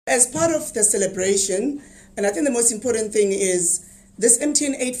as part of the celebration, and I think the most important thing is this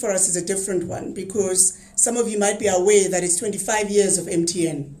MTN 8 for us is a different one, because some of you might be aware that it's 25 years of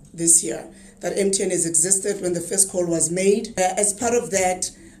MTN this year, that MTN has existed when the first call was made. As part of that,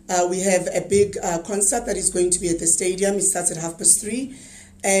 we have a big concert that is going to be at the stadium. It starts at 3:30.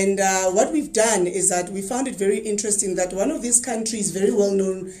 And what we've done is that we found it very interesting that one of these countries' very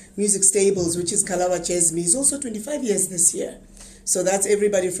well-known music stables, which is Kalawa Jazzme, is also 25 years this year. So that's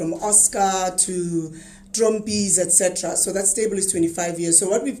everybody from Oscar to Trompies, etc. So that stable is 25 years. So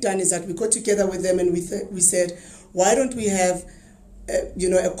what we've done is that we got together with them and we said, why don't we have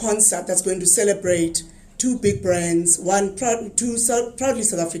a concert that's going to celebrate two big brands, two proudly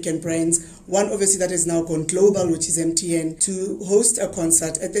South African brands, one obviously that has now gone global, which is MTN, to host a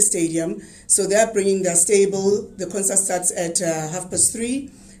concert at the stadium. So they're bringing their stable. The concert starts at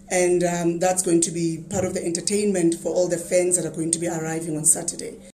 3:30, and that's going to be part of the entertainment for all the fans that are going to be arriving on Saturday.